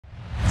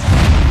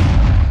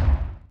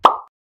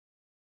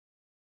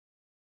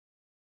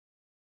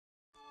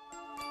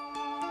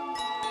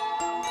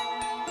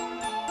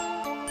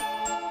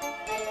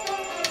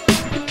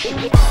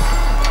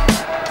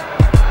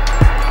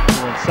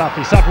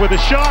Safee with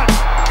a shot,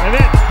 and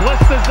that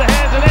blisters the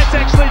hands, and that's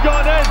actually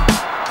gone in.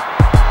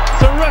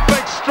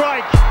 Terrific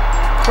strike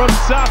from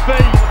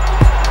Safee.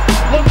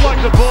 Looked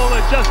like the ball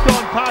had just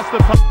gone past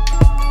the post.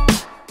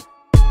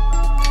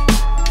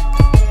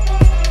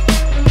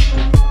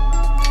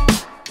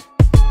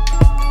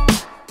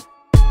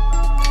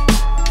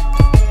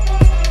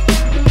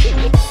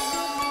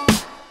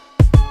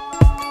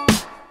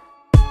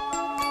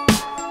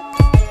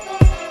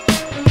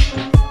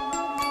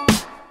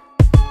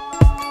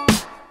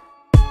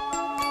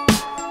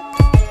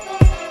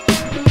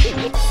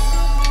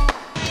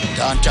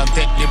 Dan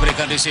cantik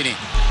diberikan di sini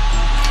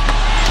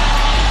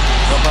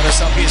kepada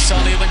Safee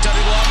Sali, mencari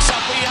ruang.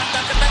 Safee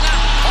hantar ke tengah.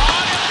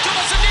 Dia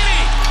mencuba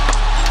sendiri.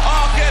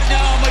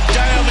 Akhirnya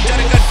berjaya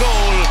mencarikan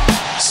gol.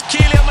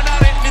 Skill yang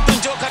menarik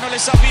ditunjukkan oleh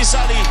Safee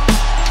Sali.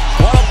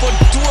 Walaupun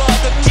 2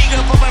 atau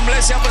 3 pemain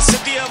Malaysia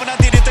bersedia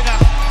menanti di tengah,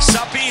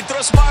 Safee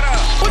terus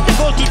marah. Put the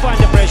goalkeeper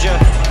under pressure.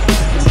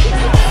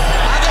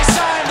 And this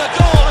time the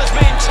goal has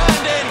been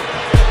turned in.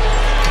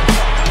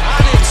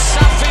 And it's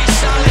Safee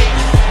Sali.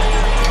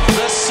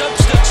 The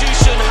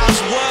substitution has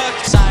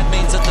worked. Side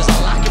means that there's a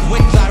lack of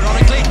width,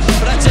 ironically,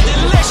 but that's a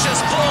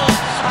delicious ball,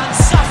 and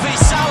Safee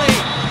Sali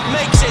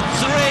makes it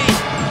 3.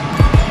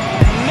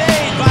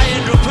 Made by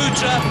Indra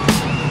Putra,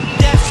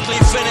 deftly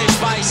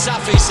finished by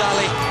Safee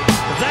Sali.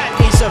 That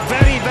is a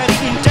very, very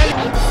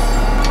intelligent.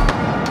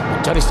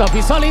 Cari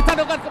Safee Sali,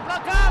 tandungan ke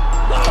belakang.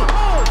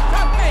 Gol!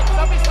 Cantik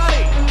Safee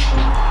Sali.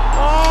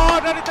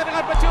 Oh, dari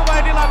tendangan percuma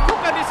yang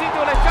dilakukan di situ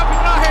oleh Syafiq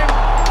Rahim.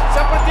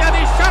 Seperti ada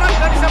isyarat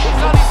dari Safee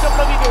Sali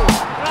sebelum itu.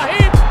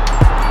 Rahim.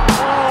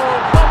 Oh,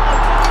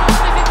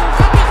 di situ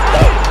Safee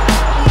Sali.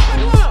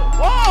 Kedua.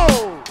 Wow.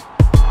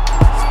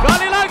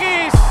 Sekali lagi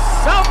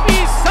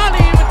Safee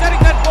Sali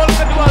mencarikan gol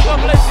kedua untuk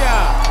Malaysia.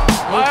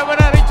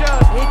 Bagaimana Richard?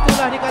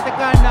 Itulah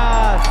dikatakan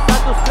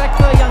satu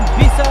striker yang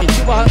bisa.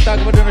 Cuba hantar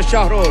kepada Nur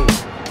Syahrul.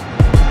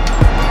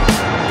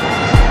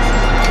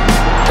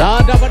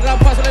 Dan dapat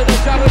rampas oleh Nur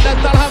Syahrul, dan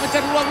telah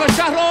mencari ruang Nur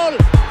Syahrul.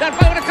 Dan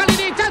pada kali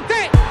ini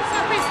cantik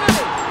Safee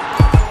Sali.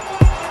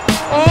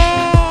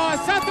 Oh,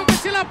 satu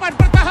kesilapan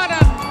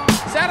pertahanan.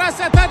 Saya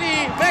rasa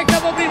tadi mereka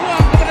memberi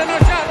ruang kepada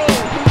Nur Syahrul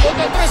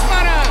untuk terus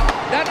marah,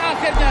 dan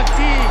akhirnya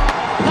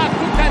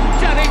dilakukan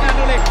jaringan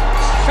oleh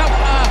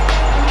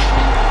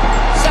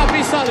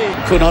Safee Sali.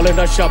 Kuna oleh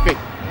Syafiq,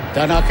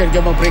 dan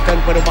akhirnya memberikan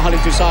kepada Mahali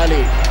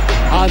Jusali.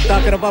 Hantar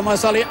ke depan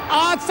Masali.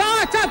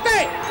 Sangat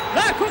cantik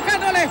lakukan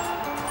oleh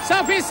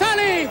Safee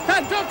Sali.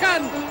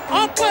 Tandukan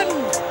open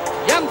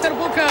yang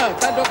terbuka.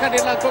 Tandukan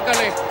dilakukan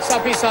oleh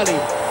Safee Sali.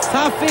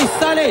 Safee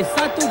Sali,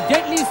 satu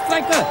deadly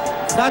striker.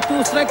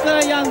 Satu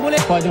striker yang boleh.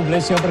 Nampaknya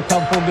Malaysia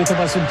berkampung di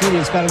tempat sendiri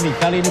sekarang ini.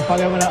 Kali ini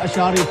bagaimana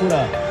Asyari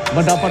pula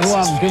mendapat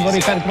ruang,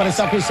 diberikan kepada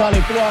Safee Sali.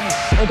 Peluang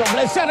untuk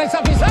Malaysia dan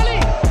Safee Sali.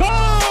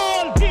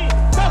 Gol di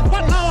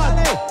tempat lawan.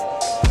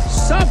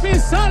 Safee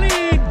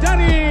Sali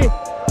dari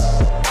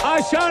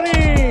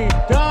Asyari,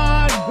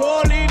 dan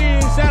gol ini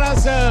saya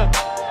rasa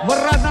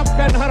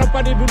meranapkan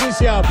harapan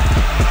Indonesia.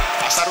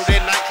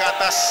 Asarudin naik ke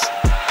atas.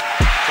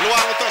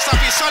 Peluang untuk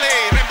Safee Sali.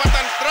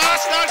 Rempatan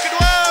keras, dan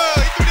kedua.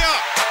 Itu dia.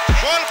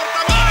 Gol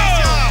pertama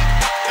Malaysia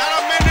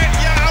dalam minit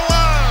yang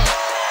awal.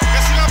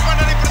 Kesilapan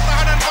dari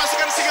pertahanan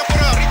pasukan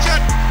Singapura.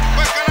 Richard,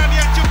 bekalan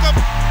yang cukup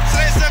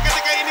selesa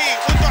ketika ini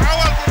untuk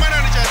awal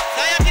permainan, Richard.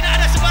 Saya tidak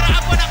ada sebarang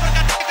apa nak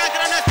berkatakan,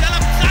 kerana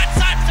dalam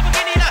saat-saat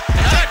sebeginilah.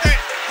 Cantik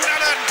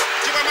Gunalan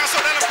cuba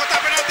masuk dalam kotak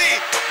penalti.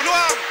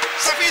 Peluang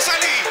Safee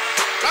Sali.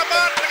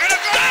 Lambat dengan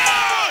gol.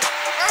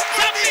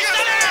 Safee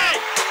Sali.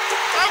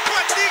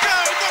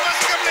 4-3 untuk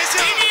pasukan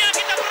Malaysia. Ini yang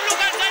kita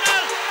perlukan,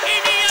 Zainal.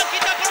 Ini yang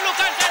kita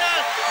perlukan, Zainal.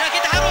 Dan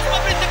kita harus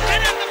memberi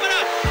tekanan kepada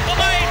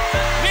pemain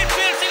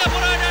midfield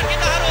Singapura, dan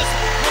kita harus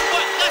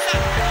membuat kasar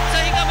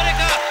sehingga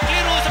mereka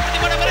keliru seperti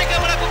mana mereka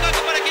melakukan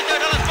kepada kita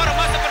dalam separuh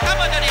masa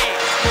pertama tadi.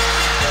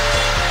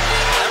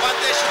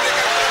 Advantage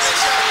diberikan kepada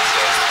Malaysia.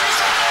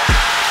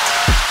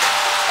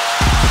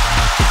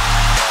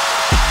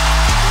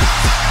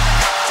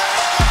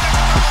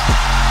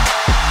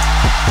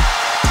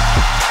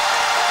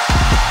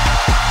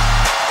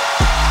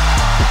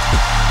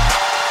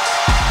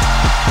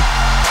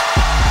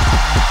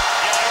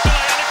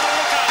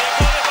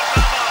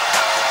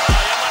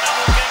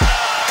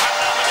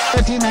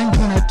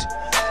 Minute,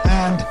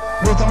 and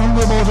with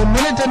only about a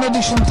minute and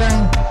addition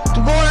time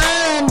to go,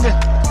 and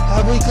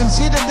we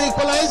conceded the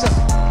equalizer.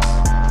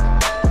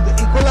 The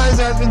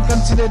equalizer has been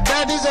considered.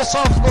 That is a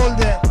soft goal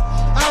there,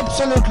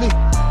 absolutely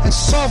a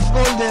soft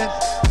goal there.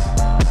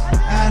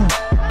 And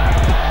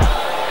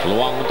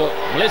peluang untuk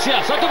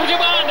Malaysia, satu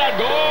percubaan dan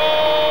gol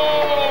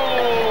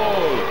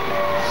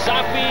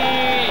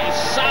Safee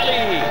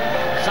Sali.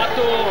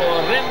 Satu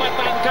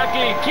rembatan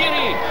kaki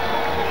kiri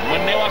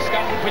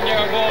menewaskan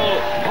penjaga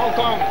gol Hong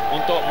Kong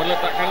untuk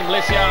meletakkan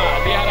Malaysia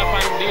di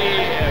hadapan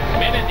di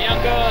minit yang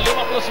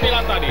ke-59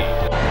 tadi.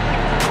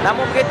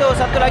 Namun begitu,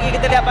 satu lagi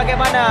kita lihat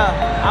bagaimana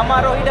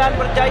Ahmad Rohidan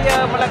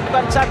berjaya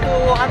melakukan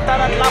satu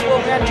hantaran lambung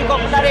yang cukup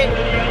menarik.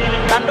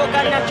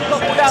 Tandukan yang cukup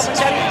mudah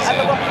mencari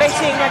ataupun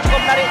placing yang cukup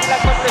menarik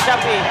dilakukan oleh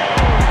Safee.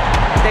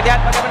 Kita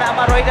lihat bagaimana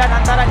Ahmad Rohidan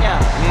hantarannya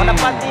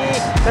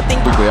menepati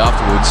ketinggian.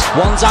 Afterwards,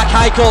 one Zach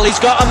Heikel, he's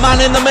got a man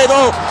in the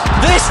middle.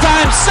 This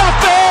time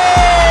Safee!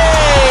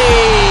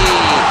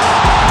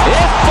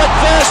 If at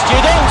first you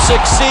don't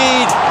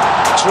succeed,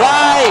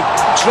 try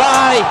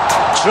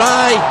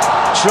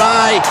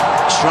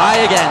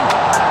again.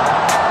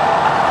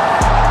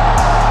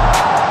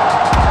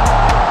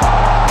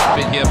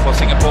 Been here for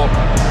Singapore.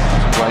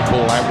 Great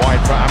ball out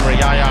wide for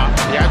Amriyaya.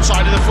 The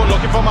outside of the foot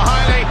looking for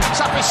Malaysia.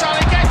 Safee Sali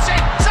gets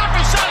it.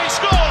 Safee Sali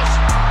scores.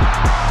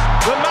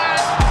 The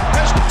man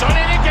has done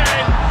it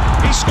again.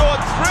 He scored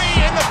 3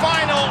 in the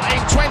final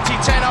in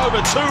 2010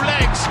 over 2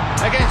 legs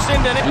against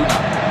Indonesia.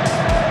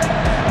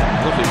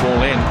 Lovely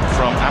ball in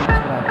from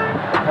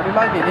Kali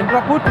lagi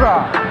Indra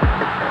Putra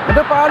ke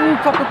depan,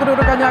 satu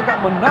kedudukannya agak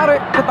menarik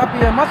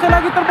tetapi masih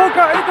lagi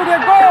terbuka. Itu dia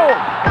gol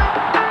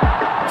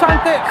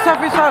cantik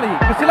Safee Sali.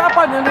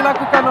 Kesilapan yang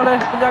dilakukan oleh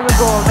penjaga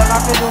gol dan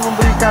akhirnya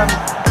memberikan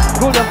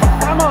gol yang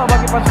pertama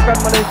bagi pasukan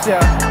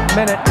Malaysia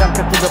minit yang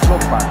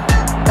ke-34.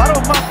 Baru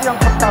emas yang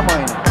pertama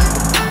ini.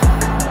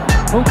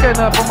 Mungkin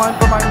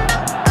pemain-pemain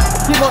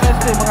Timor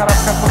Leste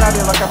mengharapkan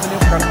pengadil akan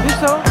meniupkan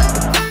whistle.